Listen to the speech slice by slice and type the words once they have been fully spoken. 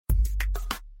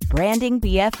Branding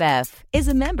BFF is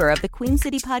a member of the Queen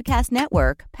City Podcast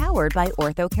Network, powered by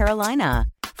Ortho Carolina.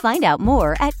 Find out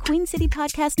more at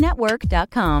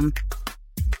queencitypodcastnetwork.com.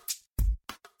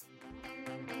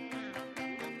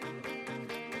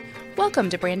 Welcome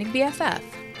to Branding BFF,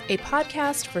 a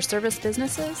podcast for service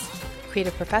businesses,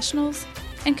 creative professionals,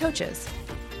 and coaches.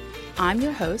 I'm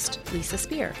your host, Lisa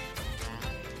Spear.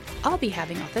 I'll be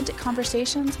having authentic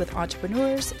conversations with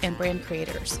entrepreneurs and brand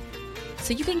creators,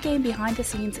 so you can gain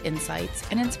behind-the-scenes insights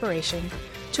and inspiration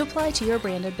to apply to your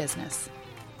branded business.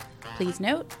 Please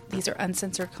note, these are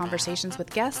uncensored conversations with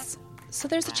guests, so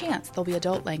there's a chance there'll be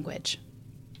adult language.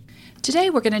 Today,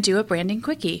 we're going to do a branding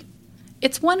quickie.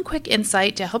 It's one quick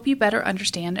insight to help you better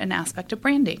understand an aspect of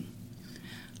branding.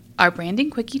 Our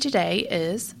branding quickie today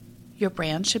is, your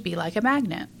brand should be like a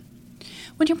magnet.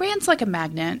 When your brand's like a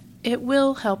magnet, it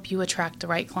will help you attract the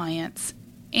right clients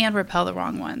and repel the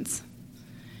wrong ones.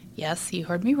 Yes, you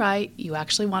heard me right. You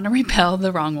actually want to repel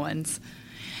the wrong ones.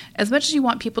 As much as you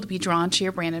want people to be drawn to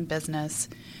your brand and business,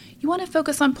 you want to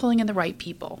focus on pulling in the right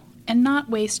people and not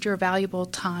waste your valuable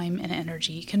time and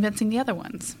energy convincing the other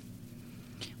ones.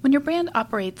 When your brand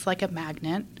operates like a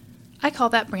magnet, I call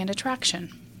that brand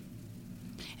attraction.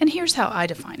 And here's how I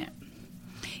define it.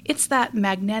 It's that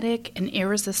magnetic and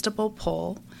irresistible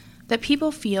pull that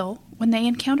people feel when they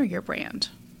encounter your brand.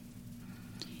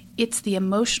 It's the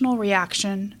emotional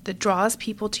reaction that draws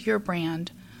people to your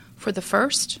brand for the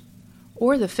first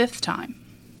or the fifth time.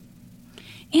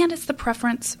 And it's the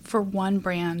preference for one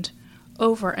brand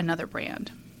over another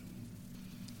brand.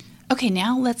 Okay,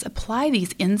 now let's apply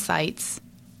these insights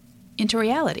into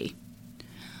reality.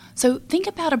 So think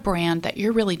about a brand that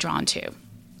you're really drawn to.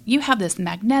 You have this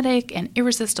magnetic and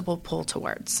irresistible pull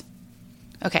towards.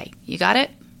 Okay, you got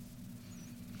it?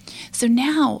 So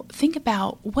now think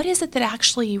about, what is it that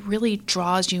actually really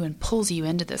draws you and pulls you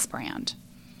into this brand?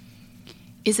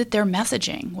 Is it their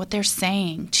messaging, what they're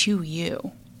saying to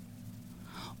you?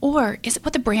 Or is it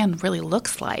what the brand really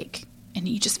looks like and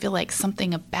you just feel like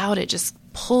something about it just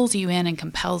pulls you in and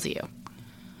compels you?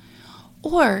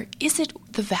 Or is it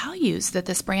the values that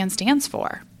this brand stands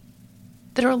for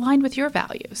that are aligned with your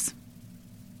values?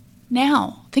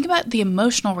 Now, think about the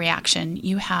emotional reaction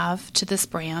you have to this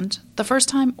brand the first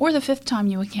time or the fifth time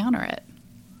you encounter it.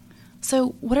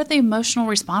 So, what are the emotional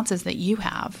responses that you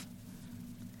have?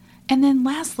 And then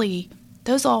lastly,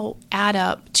 those all add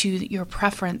up to your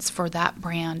preference for that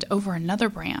brand over another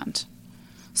brand.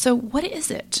 So, what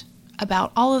is it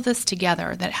about all of this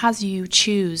together that has you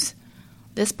choose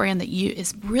this brand that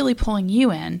is really pulling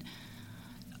you in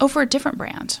over a different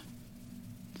brand?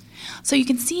 So you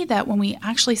can see that when we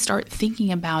actually start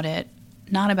thinking about it,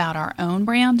 not about our own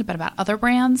brand, but about other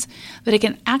brands, that it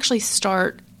can actually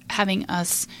start having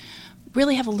us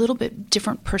really have a little bit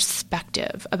different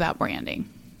perspective about branding.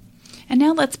 And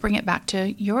now let's bring it back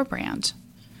to your brand.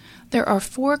 There are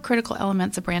 4 critical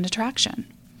elements of brand attraction.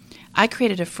 I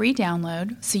created a free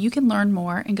download so you can learn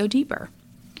more and go deeper.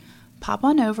 Pop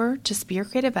on over to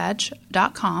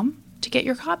spearcreativeedge.com to get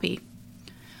your copy.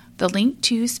 The link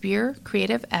to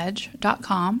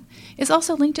spearcreativeedge.com is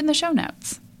also linked in the show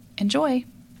notes. Enjoy!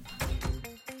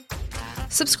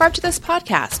 Subscribe to this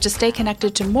podcast to stay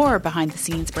connected to more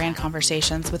behind-the-scenes brand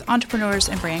conversations with entrepreneurs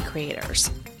and brand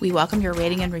creators. We welcome your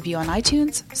rating and review on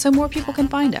iTunes so more people can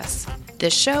find us.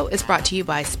 This show is brought to you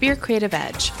by Spear Creative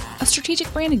Edge, a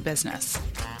strategic branding business.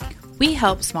 We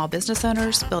help small business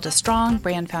owners build a strong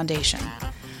brand foundation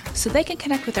so they can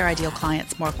connect with their ideal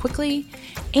clients more quickly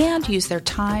and use their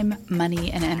time, money,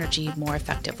 and energy more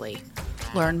effectively.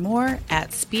 Learn more at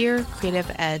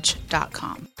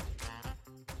spearcreativeedge.com.